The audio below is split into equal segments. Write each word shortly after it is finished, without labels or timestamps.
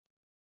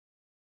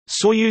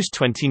Soyuz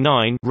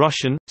 29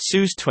 Russian,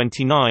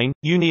 Soyuz-29,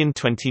 Union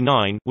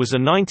 29 was a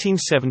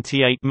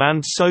 1978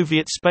 manned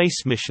Soviet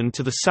space mission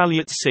to the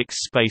Salyut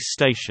 6 space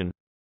station.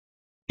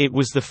 It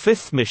was the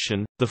fifth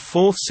mission, the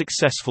fourth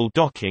successful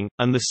docking,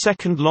 and the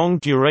second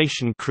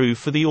long-duration crew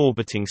for the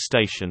orbiting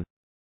station.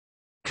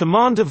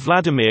 Commander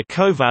Vladimir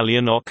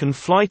Kovalyonok and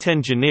flight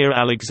engineer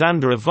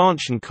Alexander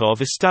Ivanchenkov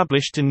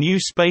established a new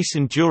space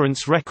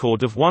endurance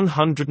record of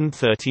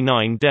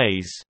 139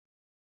 days.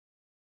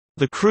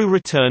 The crew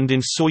returned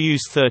in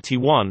Soyuz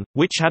 31,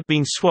 which had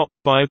been swapped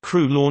by a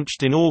crew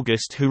launched in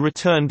August who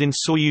returned in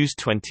Soyuz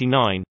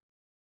 29.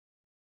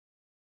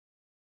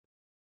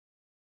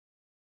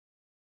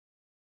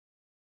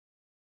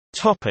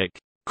 Topic: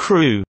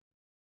 Crew.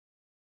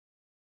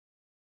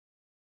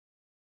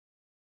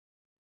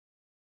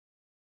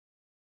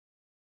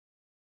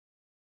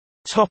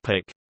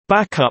 Topic: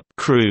 Backup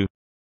crew.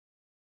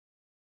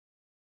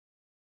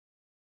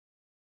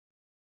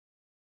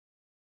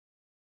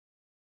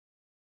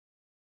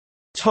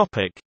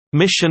 Topic: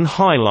 Mission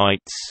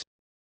highlights.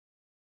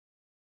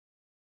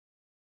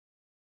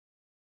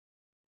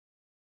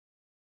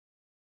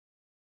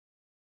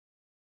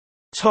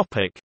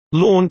 Topic: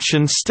 Launch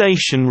and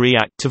station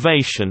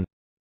reactivation.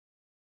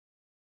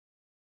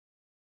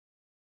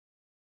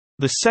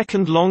 The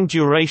second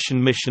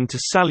long-duration mission to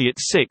Salyut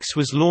 6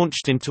 was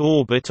launched into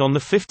orbit on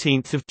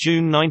 15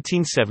 June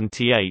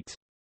 1978.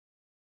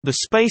 The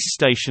space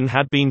station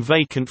had been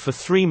vacant for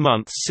 3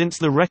 months since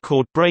the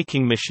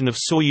record-breaking mission of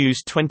Soyuz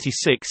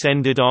 26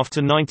 ended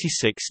after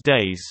 96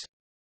 days.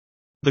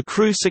 The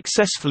crew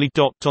successfully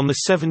docked on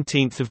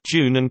 17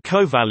 June and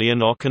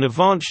Kovalyonok and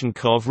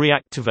Ivanchenkov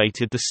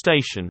reactivated the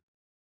station.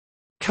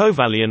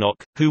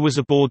 Kovalyonok, who was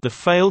aboard the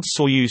failed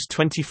Soyuz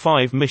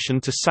 25 mission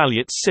to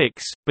Salyut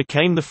 6,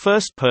 became the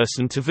first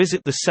person to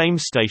visit the same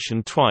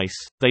station twice.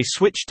 They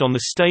switched on the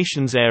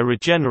station's air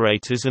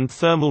regenerators and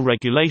thermal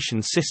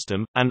regulation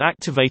system, and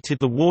activated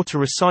the water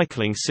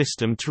recycling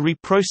system to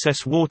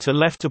reprocess water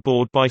left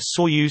aboard by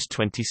Soyuz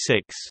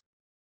 26.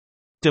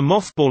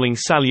 Demothballing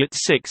Salyut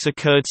 6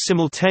 occurred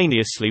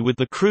simultaneously with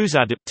the crew's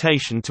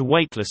adaptation to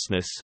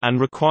weightlessness, and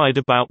required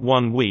about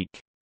 1 week.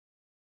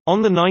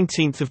 On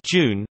 19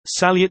 June,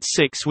 Salyut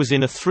 6 was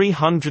in a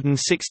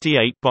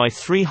 368 by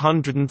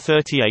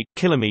 338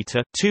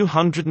 km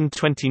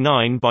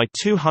 (229 by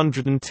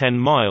 210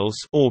 miles)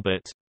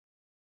 orbit.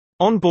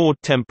 Onboard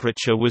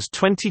temperature was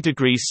 20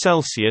 degrees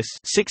Celsius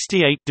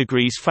 (68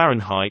 degrees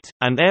Fahrenheit),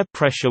 and air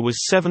pressure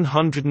was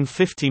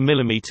 750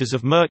 mm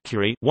of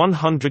mercury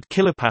 (100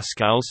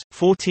 kilopascals,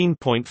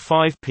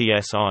 14.5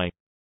 psi).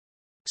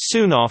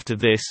 Soon after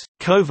this,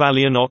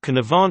 Kovalyonok and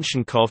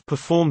Ivanchenkov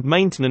performed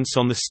maintenance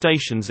on the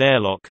station's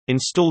airlock,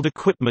 installed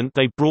equipment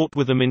they brought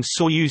with them in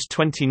Soyuz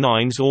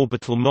 29's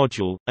orbital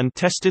module, and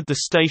tested the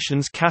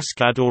station's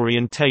cascade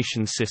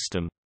orientation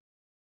system.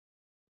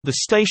 The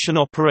station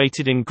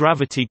operated in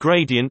gravity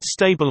gradient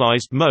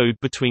stabilized mode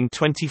between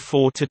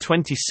 24 to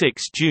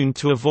 26 June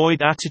to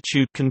avoid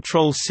attitude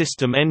control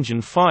system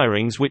engine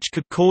firings which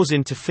could cause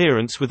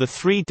interference with a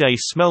 3-day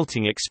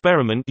smelting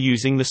experiment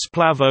using the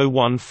Splav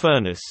 01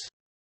 furnace.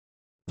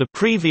 The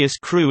previous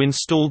crew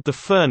installed the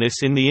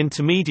furnace in the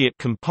intermediate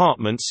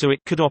compartment so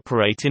it could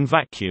operate in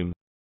vacuum.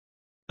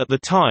 At the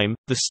time,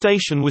 the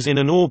station was in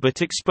an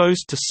orbit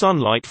exposed to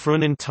sunlight for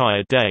an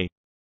entire day.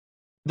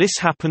 This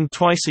happened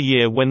twice a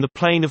year when the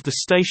plane of the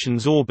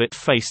station's orbit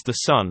faced the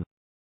Sun.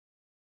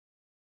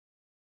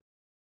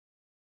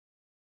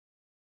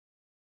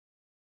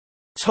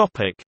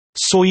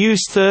 Soyuz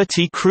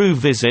 30 crew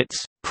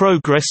visits,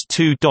 Progress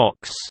 2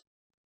 docks.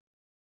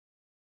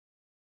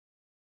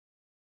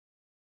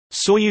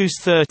 Soyuz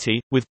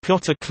 30, with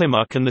Piotr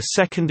Klimuk and the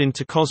second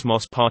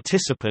Interkosmos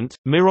participant,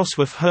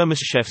 Mirosław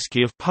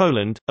Hermaszewski of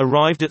Poland,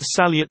 arrived at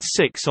Salyut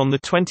 6 on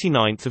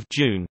 29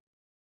 June.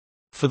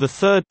 For the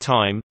third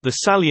time, the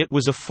Salyut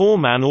was a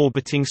 4-man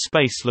orbiting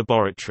space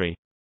laboratory.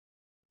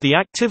 The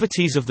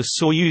activities of the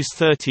Soyuz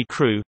 30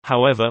 crew,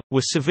 however,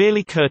 were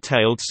severely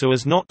curtailed so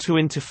as not to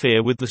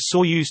interfere with the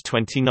Soyuz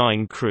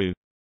 29 crew.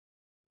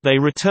 They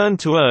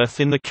returned to Earth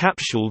in the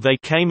capsule they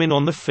came in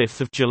on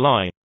 5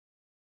 July.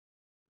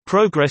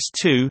 Progress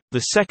 2, the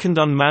second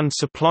unmanned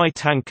supply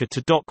tanker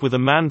to dock with a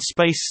manned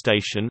space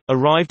station,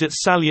 arrived at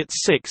Salyut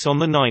 6 on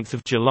 9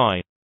 July.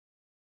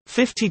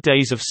 50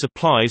 days of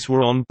supplies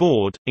were on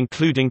board,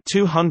 including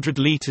 200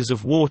 liters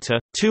of water,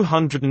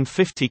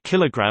 250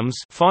 kilograms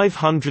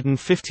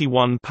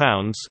 (551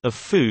 pounds) of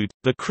food,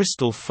 the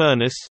crystal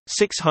furnace,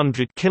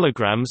 600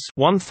 kilograms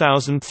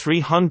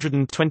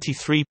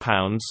 (1,323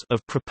 pounds) of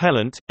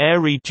propellant,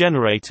 air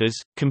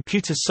regenerators,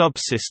 computer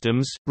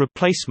subsystems,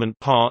 replacement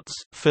parts,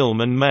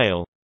 film and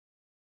mail.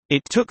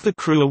 It took the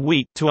crew a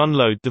week to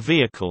unload the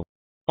vehicle.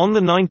 On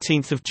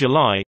 19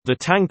 July, the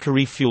tanker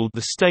refueled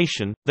the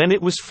station, then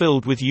it was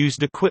filled with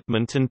used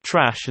equipment and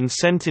trash and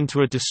sent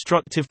into a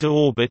destructive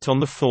deorbit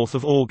on 4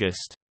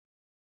 August.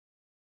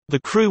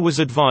 The crew was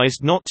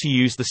advised not to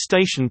use the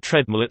station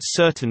treadmill at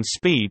certain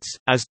speeds,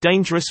 as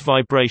dangerous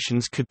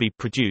vibrations could be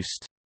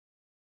produced.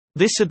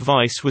 This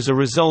advice was a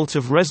result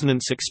of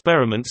resonance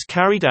experiments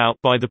carried out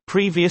by the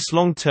previous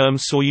long-term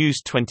Soyuz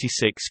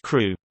 26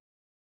 crew.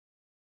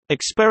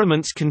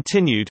 Experiments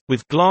continued,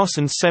 with glass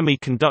and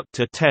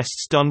semiconductor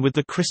tests done with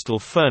the crystal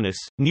furnace,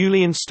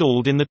 newly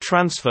installed in the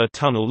transfer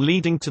tunnel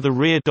leading to the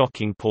rear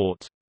docking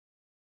port.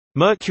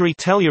 Mercury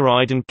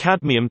telluride and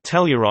cadmium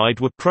telluride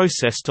were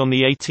processed on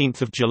 18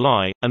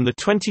 July, and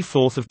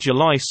 24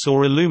 July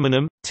saw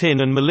aluminum,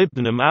 tin and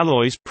molybdenum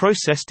alloys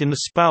processed in the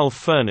SPAL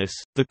furnace.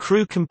 The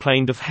crew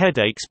complained of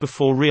headaches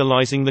before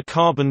realizing the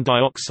carbon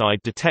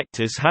dioxide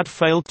detectors had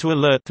failed to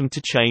alert them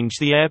to change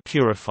the air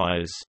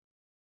purifiers.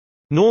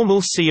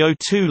 Normal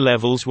CO2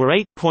 levels were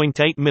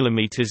 8.8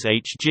 mm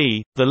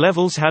Hg, the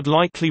levels had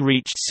likely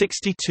reached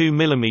 62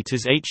 mm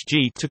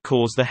Hg to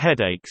cause the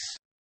headaches.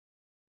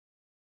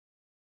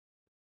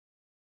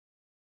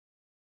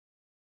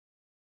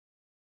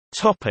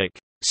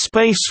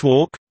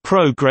 Spacewalk,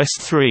 Progress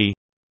 3.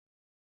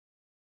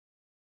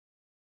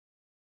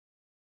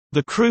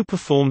 The crew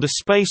performed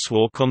a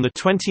spacewalk on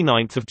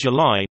 29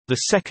 July, the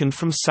second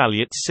from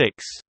Salyut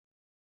 6.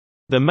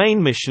 The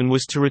main mission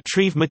was to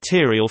retrieve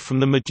material from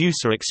the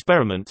Medusa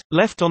experiment,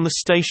 left on the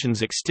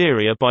station's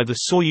exterior by the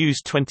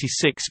Soyuz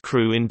 26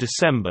 crew in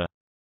December.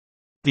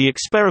 The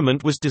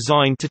experiment was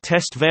designed to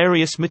test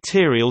various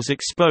materials'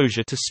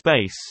 exposure to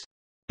space.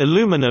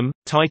 Aluminum,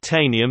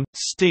 titanium,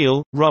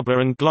 steel,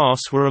 rubber and glass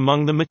were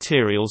among the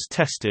materials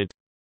tested.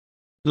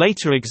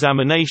 Later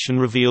examination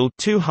revealed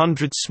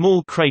 200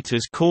 small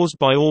craters caused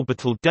by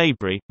orbital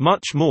debris,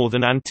 much more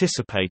than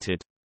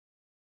anticipated.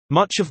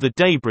 Much of the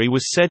debris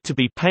was said to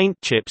be paint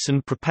chips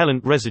and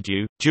propellant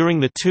residue. During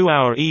the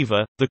 2-hour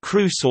EVA, the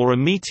crew saw a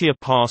meteor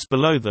pass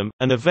below them,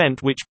 an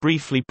event which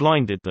briefly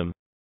blinded them.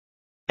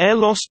 Air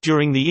lost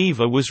during the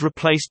EVA was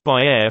replaced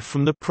by air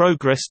from the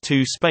Progress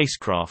 2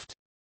 spacecraft.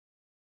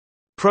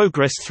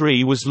 Progress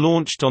 3 was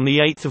launched on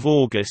 8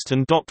 August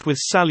and docked with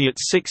Salyut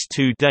 6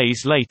 2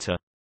 days later.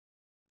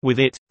 With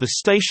it, the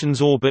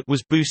station's orbit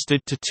was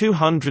boosted to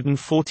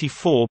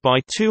 244 by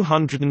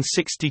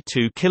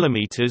 262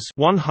 kilometers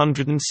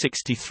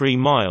 (163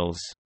 miles).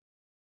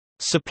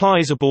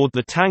 Supplies aboard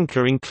the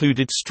tanker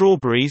included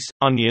strawberries,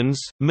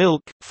 onions,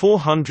 milk,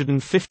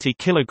 450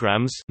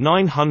 kilograms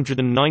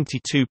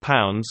 (992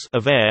 pounds)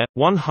 of air,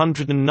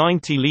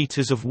 190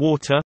 liters of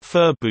water,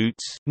 fur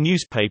boots,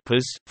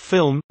 newspapers,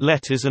 film,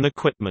 letters and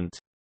equipment.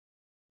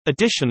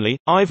 Additionally,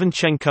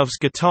 Ivanchenkov's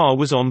guitar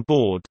was on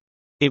board.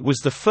 It was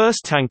the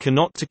first tanker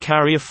not to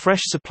carry a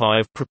fresh supply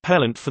of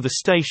propellant for the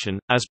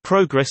station, as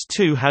Progress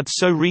 2 had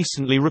so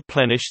recently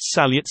replenished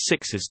Salyut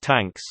 6's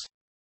tanks.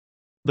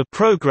 The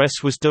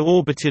Progress was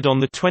deorbited on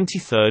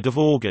 23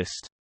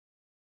 August.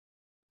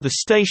 The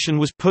station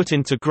was put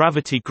into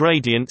gravity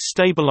gradient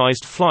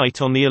stabilized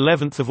flight on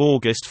 11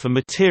 August for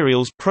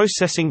materials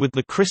processing with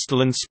the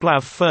crystal and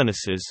splav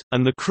furnaces,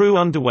 and the crew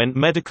underwent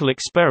medical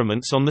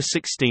experiments on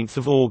 16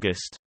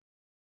 August.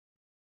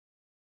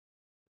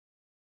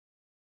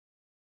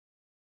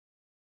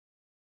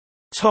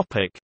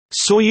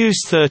 Soyuz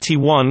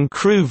 31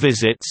 crew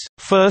visits,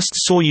 first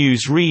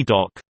Soyuz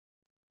redock.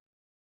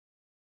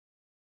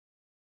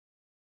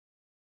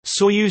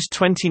 Soyuz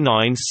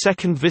 29's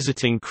second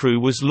visiting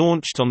crew was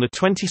launched on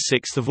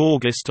 26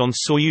 August on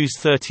Soyuz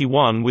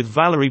 31 with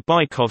Valery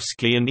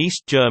Bykovsky and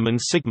East German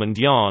Sigmund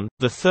Jahn,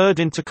 the third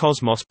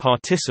Intercosmos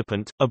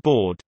participant,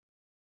 aboard.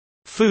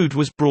 Food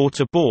was brought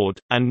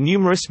aboard, and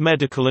numerous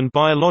medical and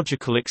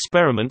biological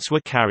experiments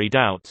were carried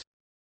out.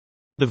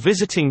 The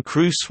visiting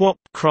crew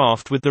swapped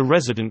craft with the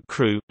resident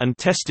crew, and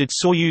tested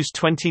Soyuz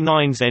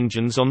 29's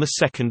engines on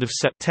 2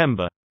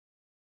 September.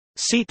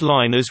 Seat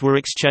liners were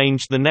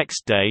exchanged the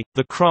next day,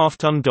 the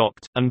craft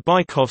undocked, and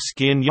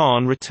Bykovsky and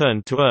Jahn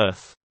returned to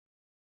Earth.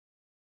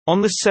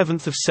 On 7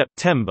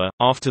 September,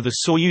 after the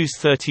Soyuz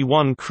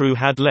 31 crew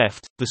had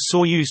left, the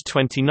Soyuz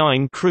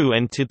 29 crew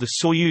entered the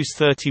Soyuz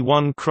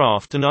 31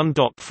 craft and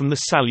undocked from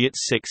the Salyut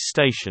 6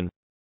 station.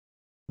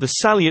 The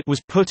Salyut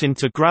was put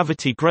into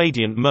gravity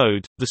gradient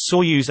mode, the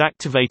Soyuz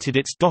activated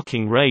its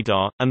docking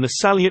radar, and the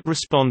Salyut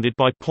responded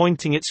by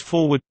pointing its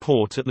forward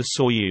port at the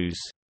Soyuz.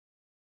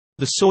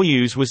 The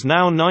Soyuz was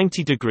now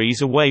 90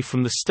 degrees away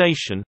from the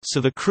station,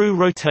 so the crew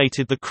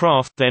rotated the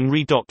craft then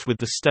redocked with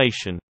the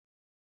station.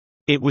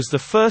 It was the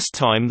first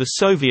time the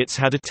Soviets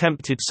had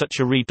attempted such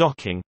a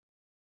redocking.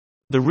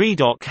 The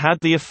redock had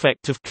the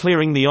effect of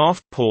clearing the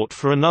aft port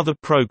for another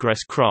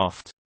Progress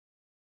craft.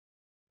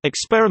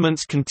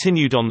 Experiments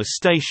continued on the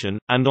station,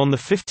 and on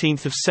 15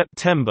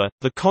 September,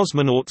 the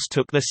cosmonauts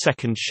took their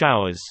second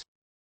showers.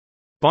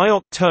 By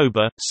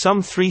October,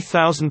 some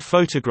 3,000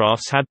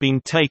 photographs had been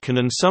taken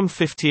and some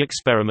 50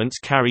 experiments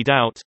carried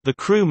out. The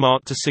crew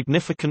marked a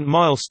significant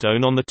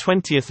milestone on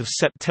 20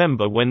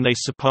 September when they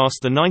surpassed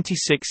the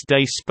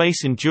 96-day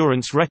space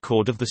endurance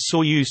record of the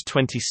Soyuz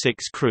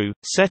 26 crew,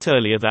 set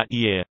earlier that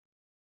year.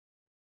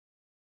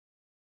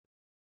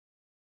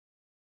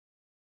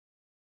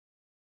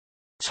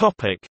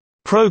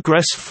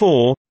 Progress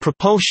 4,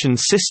 propulsion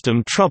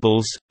system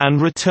troubles,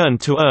 and return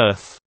to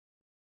Earth.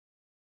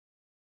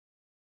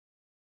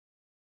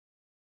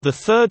 The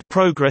third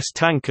Progress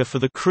tanker for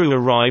the crew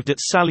arrived at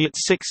Salyut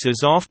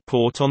 6's aft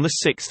port on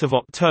 6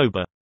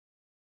 October.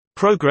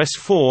 Progress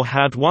 4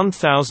 had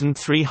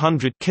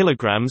 1,300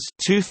 kilograms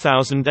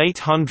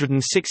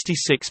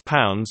 (2,866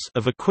 pounds)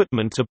 of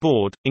equipment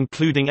aboard,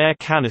 including air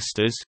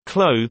canisters,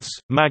 clothes,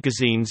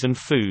 magazines and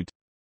food.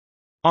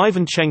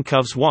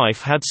 Ivanchenkov's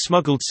wife had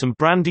smuggled some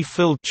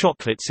brandy-filled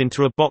chocolates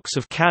into a box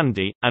of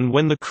candy, and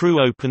when the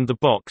crew opened the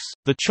box,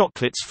 the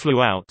chocolates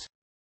flew out.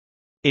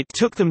 It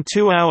took them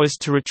 2 hours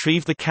to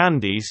retrieve the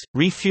candies.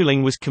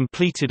 Refueling was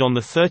completed on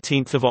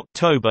 13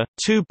 October,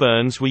 2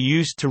 burns were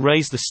used to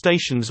raise the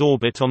station's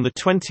orbit on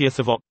 20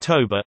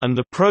 October, and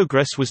the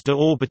Progress was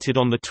deorbited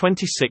on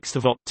 26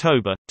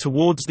 October.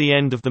 Towards the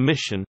end of the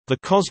mission, the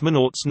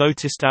cosmonauts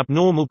noticed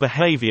abnormal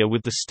behavior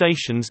with the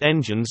station's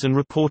engines and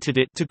reported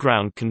it to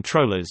ground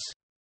controllers.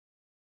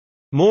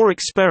 More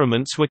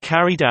experiments were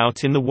carried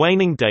out in the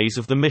waning days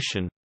of the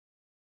mission.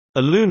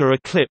 A lunar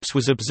eclipse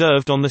was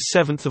observed on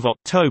 7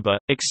 October.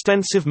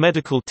 Extensive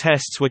medical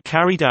tests were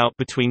carried out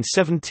between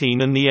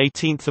 17 and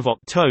 18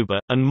 October,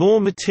 and more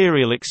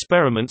material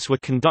experiments were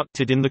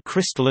conducted in the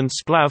crystal and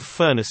splav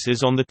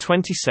furnaces on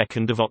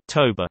 22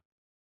 October.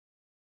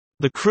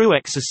 The crew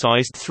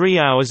exercised 3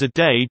 hours a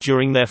day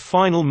during their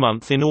final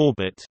month in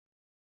orbit.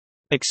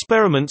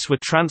 Experiments were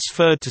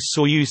transferred to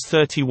Soyuz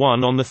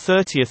 31 on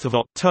 30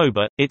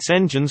 October, its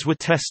engines were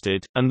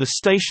tested, and the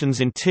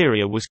station's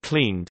interior was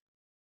cleaned.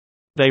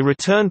 They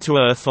returned to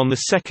Earth on 2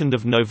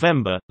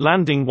 November,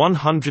 landing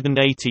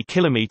 180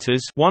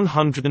 kilometers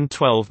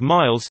 (112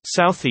 miles)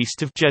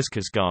 southeast of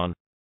Zhezkazgan.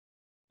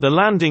 The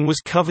landing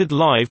was covered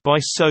live by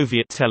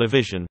Soviet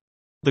television.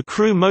 The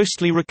crew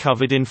mostly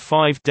recovered in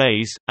 5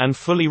 days, and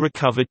fully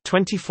recovered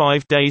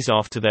 25 days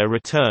after their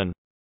return.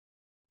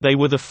 They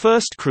were the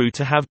first crew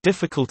to have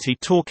difficulty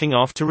talking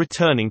after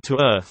returning to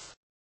Earth.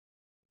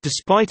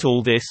 Despite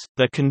all this,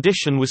 their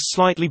condition was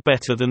slightly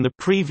better than the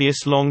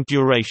previous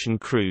long-duration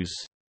crews.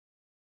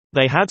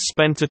 They had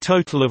spent a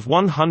total of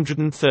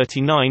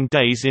 139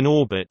 days in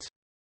orbit.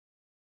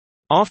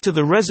 After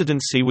the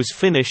residency was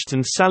finished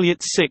and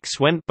Salyut 6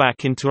 went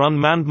back into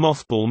unmanned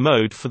mothball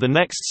mode for the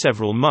next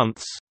several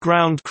months,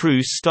 ground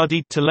crews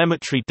studied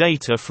telemetry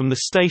data from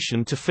the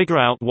station to figure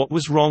out what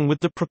was wrong with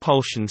the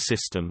propulsion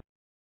system.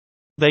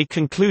 They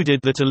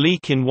concluded that a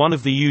leak in one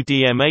of the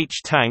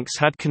UDMH tanks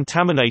had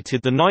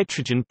contaminated the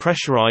nitrogen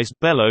pressurized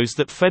bellows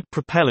that fed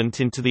propellant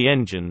into the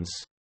engines.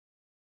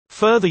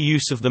 Further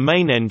use of the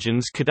main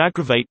engines could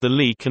aggravate the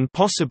leak and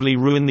possibly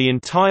ruin the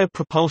entire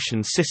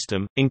propulsion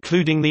system,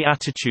 including the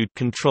attitude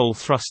control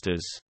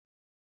thrusters.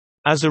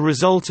 As a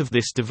result of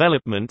this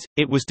development,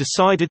 it was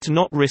decided to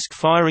not risk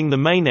firing the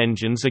main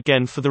engines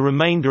again for the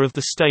remainder of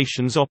the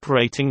station's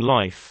operating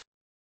life.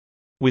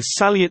 With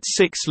Salyut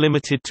 6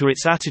 limited to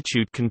its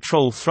attitude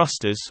control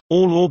thrusters,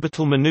 all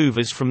orbital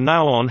maneuvers from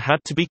now on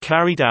had to be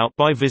carried out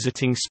by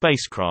visiting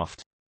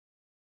spacecraft.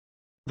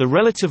 The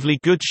relatively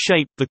good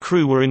shape the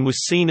crew were in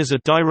was seen as a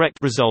direct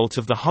result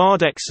of the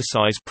hard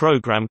exercise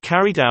program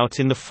carried out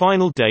in the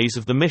final days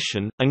of the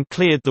mission, and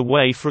cleared the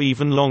way for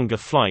even longer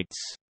flights.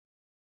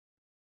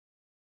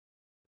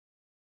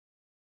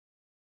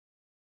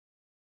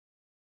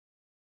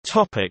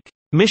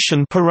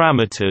 Mission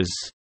parameters.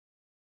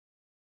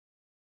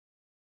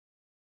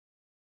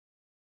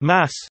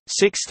 Mass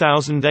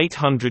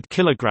 6,800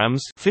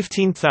 kilograms,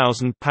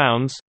 15,000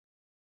 pounds.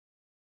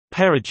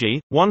 Perigee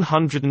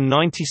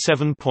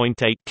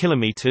 197.8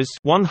 kilometers,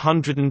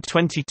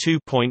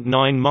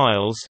 122.9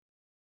 miles.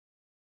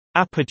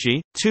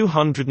 Apogee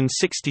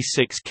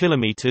 266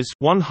 kilometers,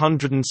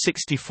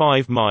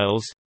 165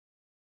 miles.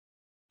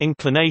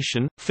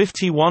 Inclination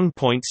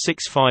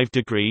 51.65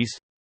 degrees.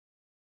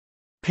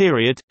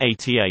 Period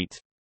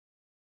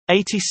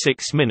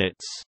 86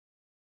 minutes.